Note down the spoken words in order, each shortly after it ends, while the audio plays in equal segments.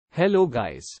Hello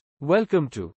guys. Welcome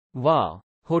to Wow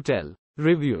Hotel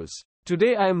Reviews.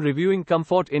 Today I am reviewing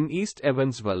Comfort in East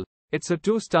Evansville. It's a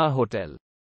 2-star hotel.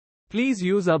 Please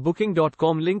use our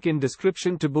booking.com link in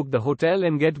description to book the hotel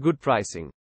and get good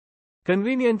pricing.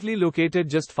 Conveniently located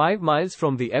just 5 miles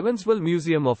from the Evansville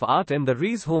Museum of Art and the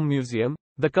Reiz Home Museum,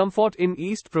 the Comfort in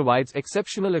East provides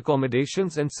exceptional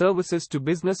accommodations and services to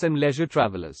business and leisure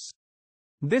travelers.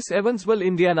 This Evansville,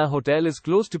 Indiana hotel is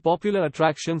close to popular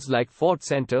attractions like Ford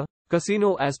Center,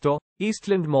 Casino Aztar,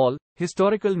 Eastland Mall,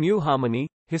 historical New Harmony,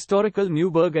 historical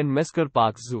Newburg and Mesker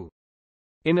Park Zoo.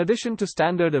 In addition to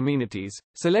standard amenities,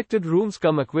 selected rooms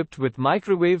come equipped with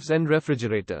microwaves and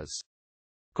refrigerators.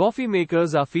 Coffee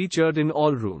makers are featured in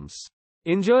all rooms.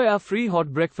 Enjoy our free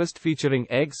hot breakfast featuring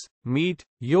eggs, meat,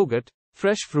 yogurt,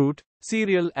 fresh fruit,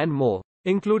 cereal and more,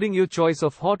 including your choice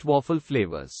of hot waffle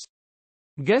flavors.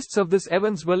 Guests of this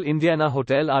Evansville, Indiana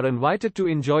hotel are invited to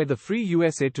enjoy the free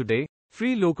USA Today,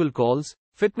 free local calls,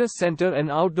 fitness center and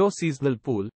outdoor seasonal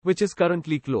pool, which is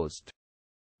currently closed.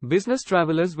 Business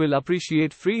travelers will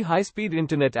appreciate free high-speed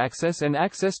internet access and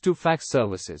access to fax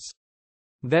services.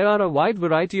 There are a wide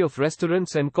variety of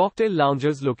restaurants and cocktail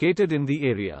lounges located in the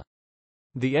area.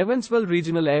 The Evansville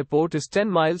Regional Airport is 10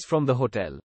 miles from the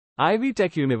hotel. Ivy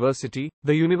Tech University,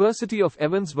 the University of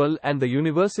Evansville and the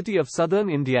University of Southern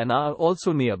Indiana are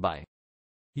also nearby.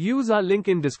 Use our link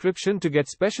in description to get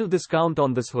special discount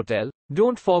on this hotel.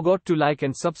 Don't forget to like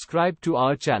and subscribe to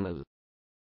our channel.